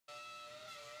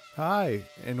Hi,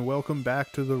 and welcome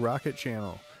back to the Rocket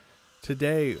Channel.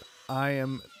 Today, I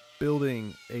am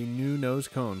building a new nose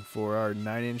cone for our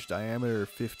 9-inch diameter,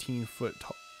 15-foot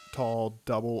tall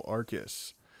Double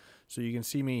Arcas. So you can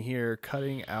see me here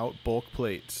cutting out bulk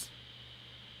plates.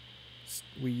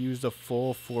 We used a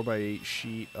full 4x8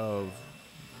 sheet of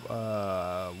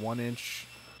 1-inch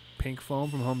pink foam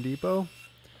from Home Depot.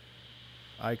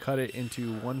 I cut it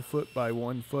into 1 foot by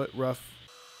 1 foot rough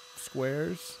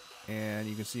squares. And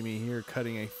you can see me here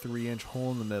cutting a 3-inch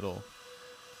hole in the middle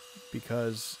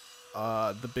because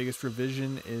the biggest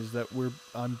revision is that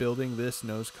I'm building this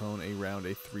nose cone around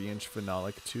a 3-inch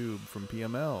phenolic tube from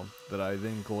PML that I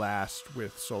then glassed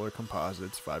with Solar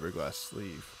Composites fiberglass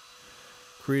sleeve,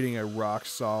 creating a rock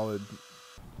solid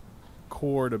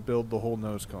core to build the whole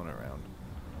nose cone around.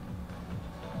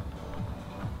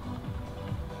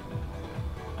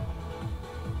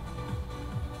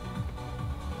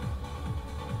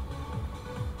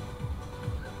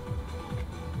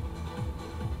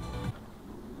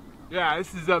 Yeah,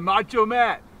 this is Macho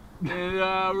Matt, and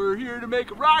we're here to make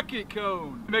a rocket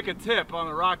cone. Make a tip on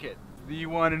the rocket. The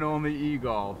one and only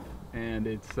E-Golf, and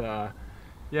it's,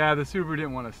 yeah, the Super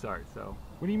didn't want to start, so.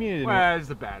 What do you mean? Well, it's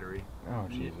the battery. Oh,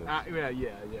 Jesus. Yeah,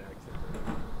 exactly.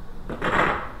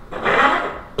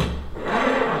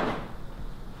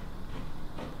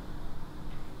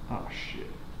 Oh,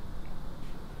 shit.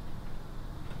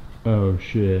 Oh,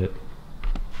 shit.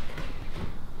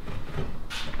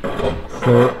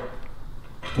 So,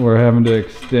 we're having to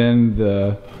extend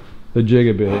the jig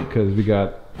a bit because we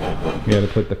had to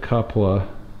put the coupler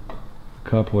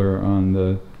on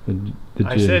the jig.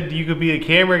 I said you could be a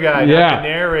camera guy, yeah. not a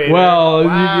narrator. Well,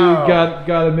 wow. you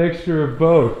got a mixture of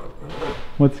both.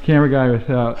 What's the camera guy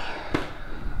without?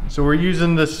 So we're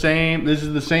using the same. This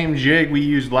is the same jig we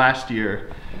used last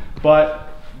year, but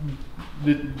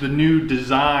the new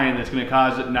design that's going to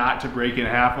cause it not to break in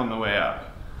half on the way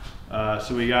up.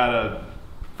 So we got a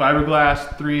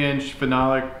fiberglass 3-inch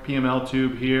phenolic PML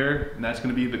tube here, and that's going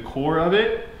to be the core of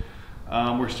it.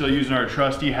 We're still using our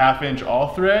trusty 1/2-inch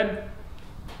all thread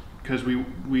because we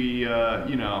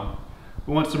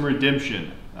want some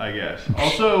redemption, I guess.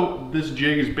 Also, this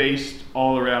jig is based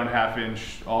all around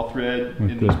 1/2-inch all thread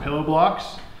in these pillow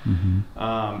blocks.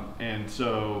 And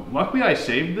so luckily I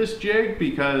saved this jig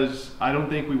because I don't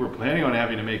think we were planning on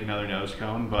having to make another nose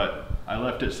cone, but I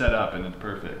left it set up and it's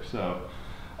perfect. So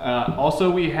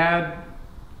also we had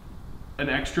an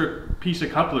extra piece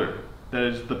of coupler that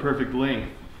is the perfect length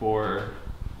for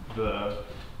the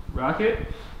rocket.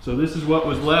 So this is what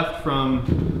was left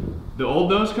from the old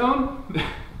nose cone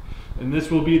and this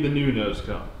will be the new nose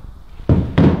cone.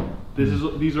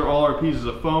 These are all our pieces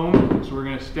of foam, so we're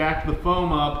going to stack the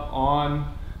foam up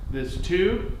on this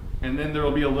tube, and then there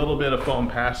will be a little bit of foam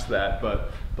past that.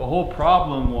 But the whole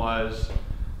problem was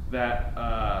that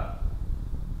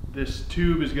this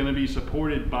tube is going to be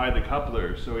supported by the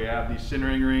coupler. So we have these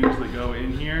centering rings that go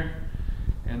in here,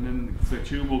 and then the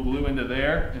tube will glue into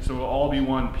there, and so it'll all be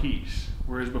one piece.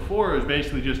 Whereas before it was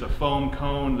basically just a foam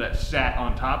cone that sat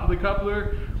on top of the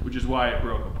coupler, which is why it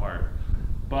broke apart.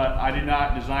 But I did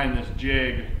not design this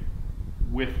jig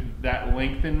with that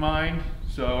length in mind,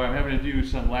 so I'm having to do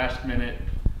some last minute.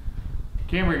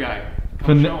 Camera guy,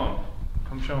 come show him.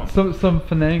 Come show him. Some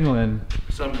finagling.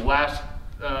 Some last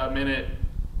minute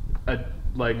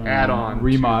add-on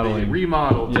remodeling.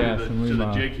 Remodel to the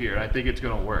the jig here. I think it's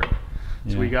gonna work.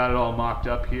 Yeah. So we got it all mocked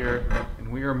up here, and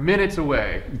we are minutes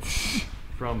away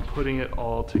from putting it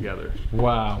all together.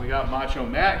 Wow. We got Macho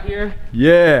Matt here.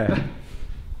 Yeah.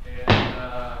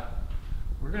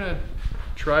 We're gonna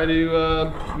try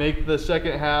to make the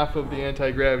second half of the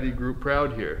anti-gravity group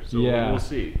proud here. So yeah. We'll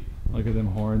see. Look at them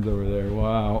horns over there.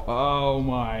 Wow. Oh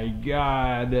my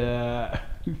God. The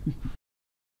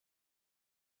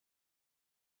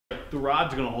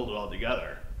rod's gonna hold it all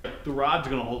together. The rod's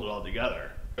gonna hold it all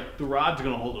together. The rod's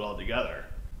gonna hold it all together.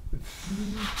 And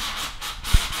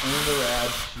then the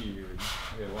rad's cheered.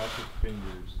 Okay, watch your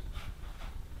fingers.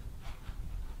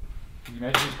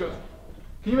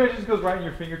 Can you imagine this goes right in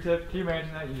your fingertip? Can you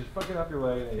imagine that? You just fuck it up your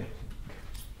leg.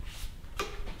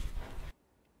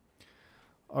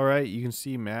 All right, you can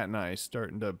see Matt and I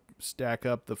starting to stack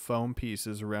up the foam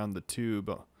pieces around the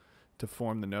tube to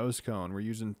form the nose cone. We're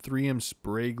using 3M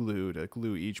spray glue to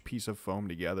glue each piece of foam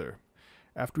together.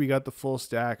 After we got the full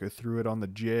stack, I threw it on the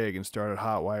jig and started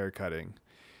hot wire cutting.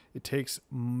 It takes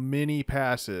many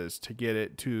passes to get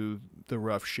it to the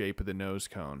rough shape of the nose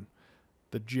cone.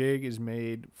 The jig is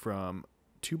made from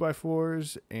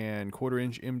 2x4s and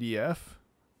 1/4-inch MDF,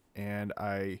 and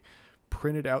I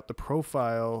printed out the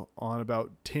profile on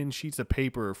about 10 sheets of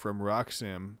paper from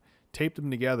RockSim taped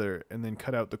them together, and then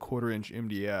cut out the 1/4 inch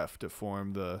MDF to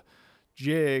form the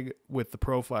jig with the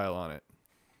profile on it.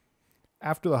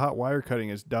 After the hot wire cutting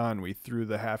is done, we threw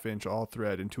the 1/2 inch all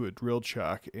thread into a drill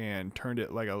chuck and turned it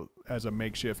as a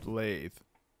makeshift lathe.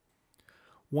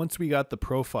 Once we got the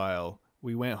profile,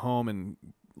 we went home and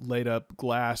laid up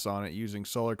glass on it using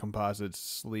Solar Composites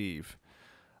sleeve.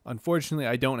 Unfortunately,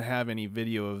 I don't have any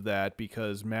video of that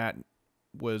because Matt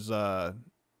was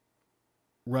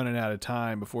running out of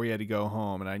time before he had to go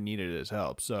home, and I needed his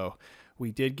help. So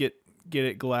we did get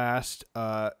it glassed,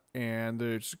 and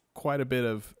there's quite a bit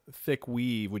of thick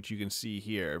weave, which you can see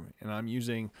here. And I'm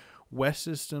using West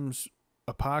Systems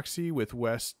epoxy with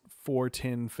West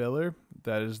 410 filler.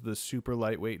 That is the super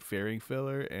lightweight fairing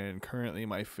filler, and currently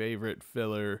my favorite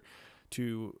filler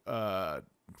to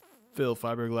fill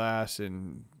fiberglass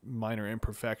and minor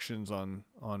imperfections on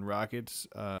rockets.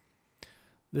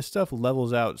 This stuff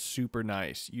levels out super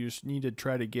nice. You just need to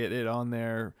try to get it on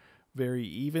there very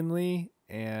evenly,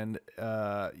 and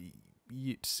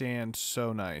it sands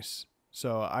so nice.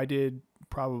 So I did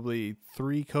probably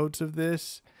 3 coats of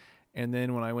this, and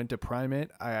then when I went to prime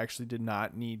it, I actually did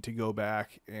not need to go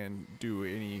back and do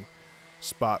any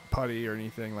spot putty or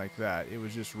anything like that. It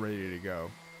was just ready to go.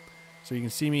 So you can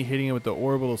see me hitting it with the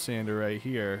orbital sander right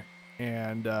here,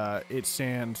 and it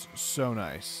sands so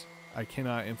nice. I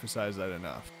cannot emphasize that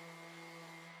enough.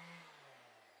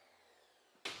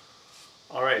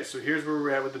 All right, so here's where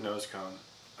we're at with the Nosecone.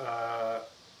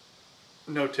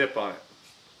 No tip on it,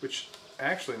 which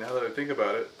actually, now that I think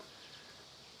about it,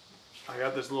 I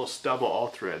got this little stubble all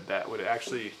thread that would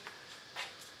actually,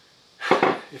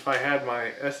 if I had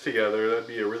my S together, that'd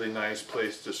be a really nice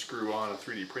place to screw on a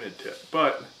 3D printed tip.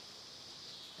 But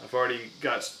I've already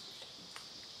got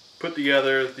put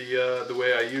together the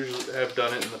way I usually have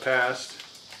done it in the past.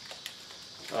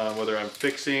 Whether I'm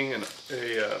fixing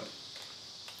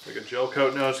like a gel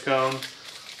coat Nosecone,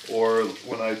 or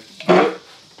when I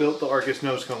built the Arcas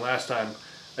Nosecone last time,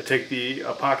 I take the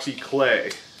epoxy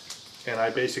clay and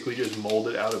I basically just mold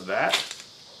it out of that.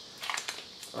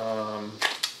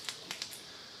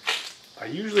 I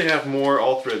usually have more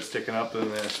all thread sticking up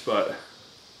than this, but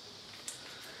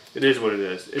it is what it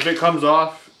is. If it comes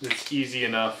off, it's easy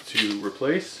enough to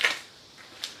replace.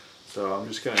 So I'm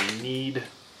just gonna knead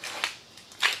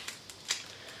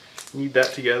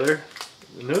that together.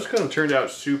 The Nosecone turned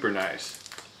out super nice.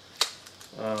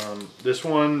 This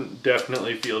one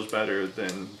definitely feels better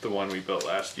than the one we built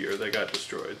last year that got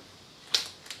destroyed.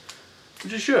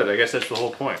 Which it should, I guess that's the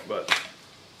whole point, but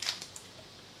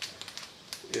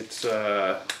it's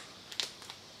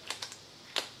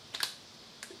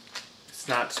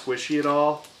not squishy at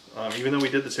all, even though we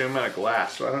did the same amount of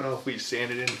glass. So I don't know if we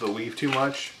sanded into the weave too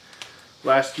much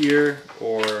last year,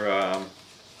 or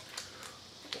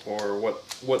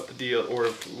what the deal, or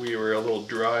if we were a little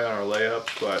dry on our layup,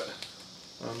 but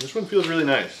this one feels really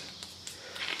nice.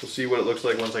 We'll see what it looks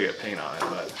like once I get paint on it,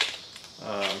 but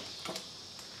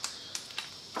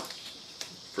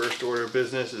first order of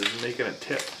business is making a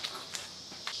tip.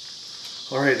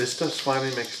 Alright, this stuff's finally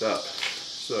mixed up,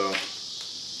 so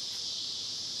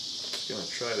just gonna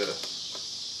try to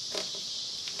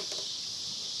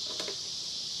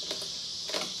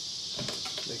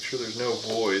make sure there's no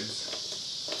voids.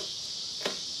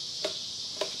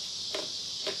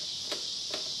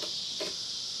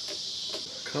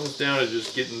 Comes down to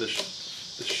just getting the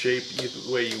shape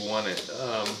the way you want it.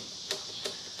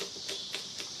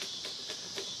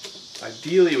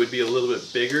 Ideally, it would be a little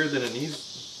bit bigger than it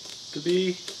needs to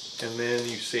be, and then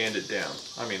you sand it down.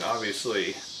 I mean,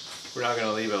 obviously, we're not going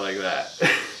to leave it like that.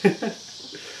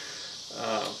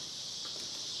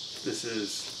 This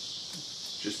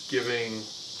is just giving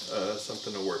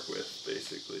something to work with,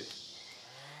 basically.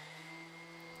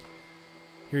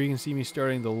 Here you can see me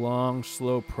starting the long,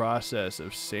 slow process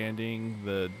of sanding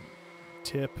the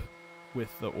tip with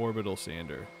the orbital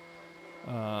sander.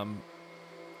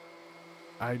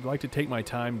 I'd like to take my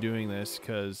time doing this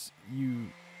because you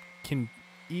can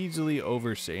easily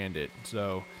over sand it.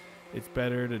 So it's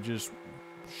better to just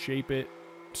shape it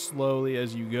slowly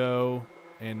as you go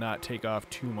and not take off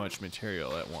too much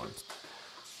material at once.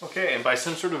 Okay, and by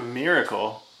some sort of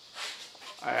miracle,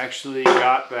 I actually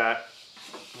got that.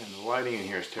 And the lighting in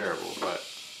here is terrible, but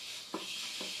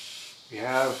we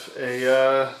have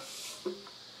a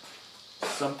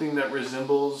something that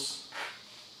resembles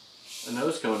a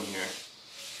Nosecone here.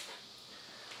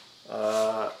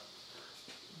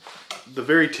 The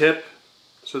very tip,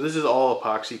 so this is all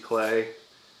epoxy clay.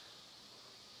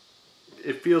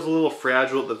 It feels a little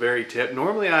fragile at the very tip.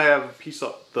 Normally I have a piece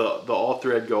of the all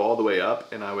thread go all the way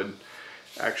up, and I would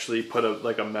actually put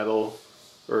like a metal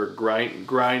or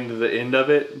grind the end of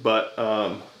it, but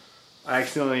I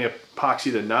accidentally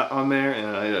epoxied a nut on there and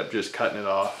I ended up just cutting it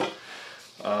off.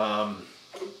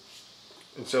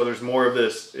 And so there's more of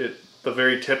this. The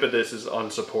very tip of this is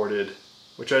unsupported,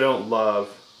 which I don't love.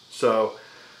 So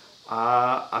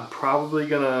I'm probably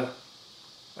gonna,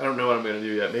 I don't know what I'm gonna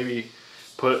do yet. Maybe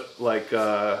put like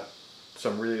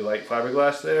some really light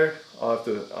fiberglass there. I'll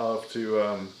have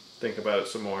to think about it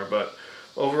some more. But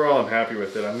overall, I'm happy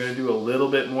with it. I'm gonna do a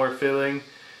little bit more filling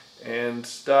and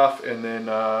stuff, and then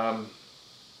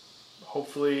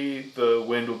hopefully the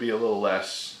wind will be a little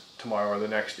less tomorrow or the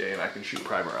next day, and I can shoot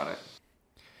primer on it.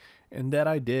 And that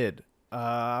I did.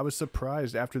 I was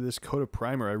surprised after this coat of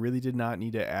primer. I really did not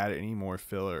need to add any more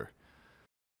filler.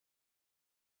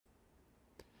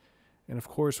 And of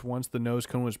course, once the nose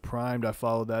cone was primed, I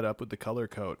followed that up with the color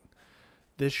coat.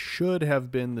 This should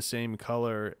have been the same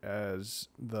color as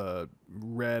the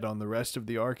red on the rest of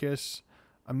the Arcas.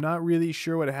 I'm not really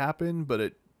sure what happened, but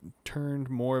it turned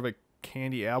more of a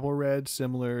candy apple red,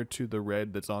 similar to the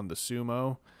red that's on the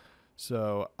Sumo.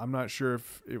 So I'm not sure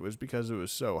if it was because it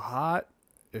was so hot,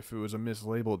 if it was a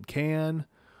mislabeled can,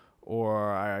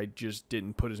 or I just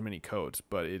didn't put as many coats,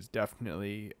 but it's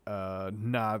definitely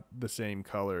not the same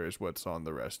color as what's on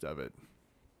the rest of it.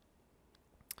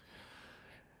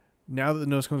 Now that the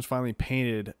nose cone is finally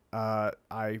painted,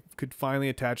 I could finally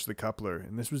attach the coupler,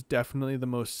 and this was definitely the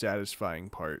most satisfying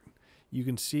part. You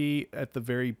can see at the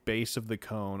very base of the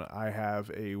cone, I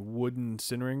have a wooden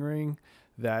centering ring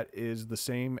that is the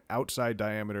same outside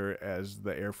diameter as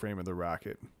the airframe of the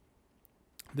rocket.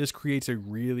 This creates a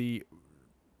really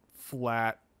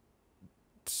flat,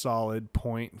 solid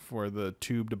point for the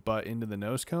tube to butt into the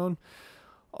nose cone.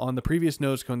 On the previous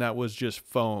nose cone, that was just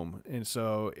foam, and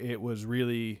so it was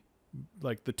really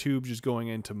like the tube just going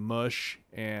into mush,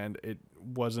 and it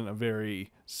wasn't a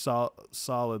very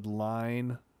solid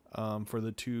line for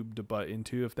the tube to butt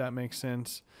into, if that makes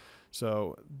sense.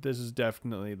 So this is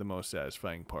definitely the most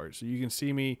satisfying part. So you can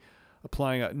see me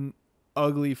applying an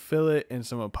ugly fillet and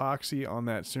some epoxy on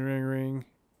that centering ring.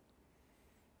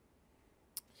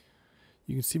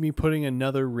 You can see me putting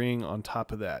another ring on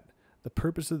top of that. The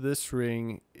purpose of this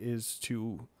ring is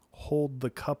to hold the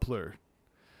coupler.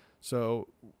 So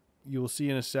you'll see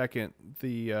in a second,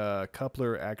 the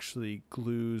coupler actually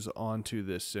glues onto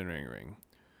this centering ring.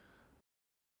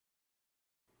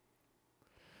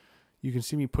 You can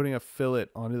see me putting a fillet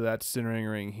onto that centering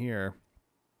ring here.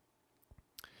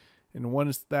 And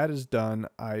once that is done,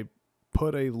 I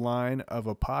put a line of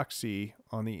epoxy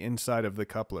on the inside of the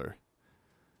coupler.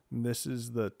 And this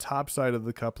is the top side of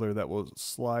the coupler that will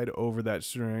slide over that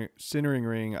centering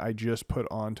ring I just put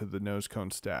onto the nose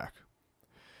cone stack.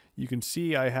 You can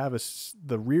see I have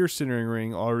the rear centering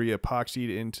ring already epoxied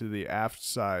into the aft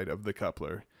side of the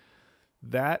coupler.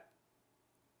 That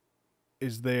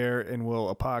is there and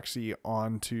will epoxy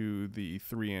onto the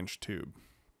 3-inch tube.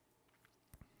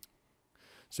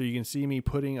 So you can see me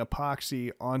putting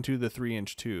epoxy onto the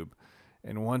 3-inch tube.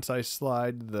 And once I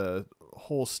slide the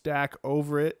whole stack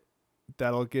over it,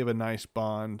 that'll give a nice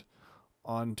bond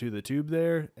onto the tube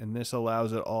there. And this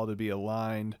allows it all to be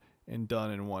aligned and done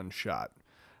in one shot.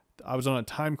 I was on a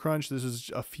time crunch. This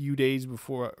is a few days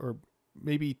before, or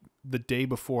maybe the day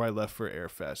before I left for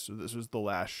Airfest. So this was the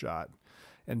last shot.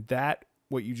 And that,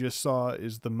 what you just saw,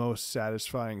 is the most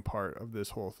satisfying part of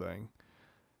this whole thing.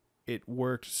 It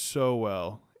worked so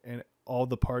well, and all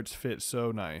the parts fit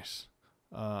so nice.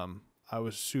 I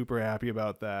was super happy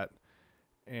about that,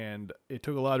 and it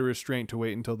took a lot of restraint to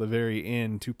wait until the very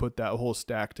end to put that whole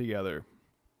stack together.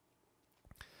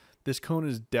 This cone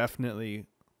is definitely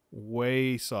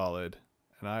way solid,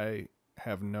 and I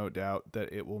have no doubt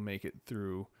that it will make it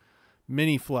through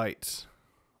many flights.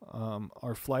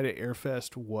 Our flight at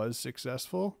Airfest was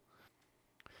successful.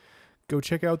 Go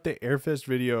check out the Airfest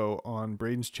video on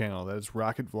Braden's channel. That is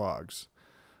Rocket Vlogs.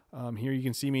 Here you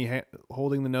can see me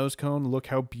holding the nose cone. Look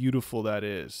how beautiful that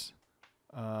is.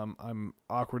 I'm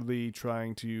awkwardly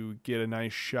trying to get a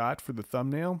nice shot for the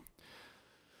thumbnail.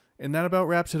 And that about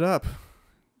wraps it up.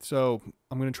 So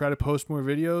I'm going to try to post more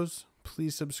videos.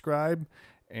 Please subscribe,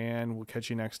 and we'll catch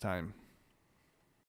you next time.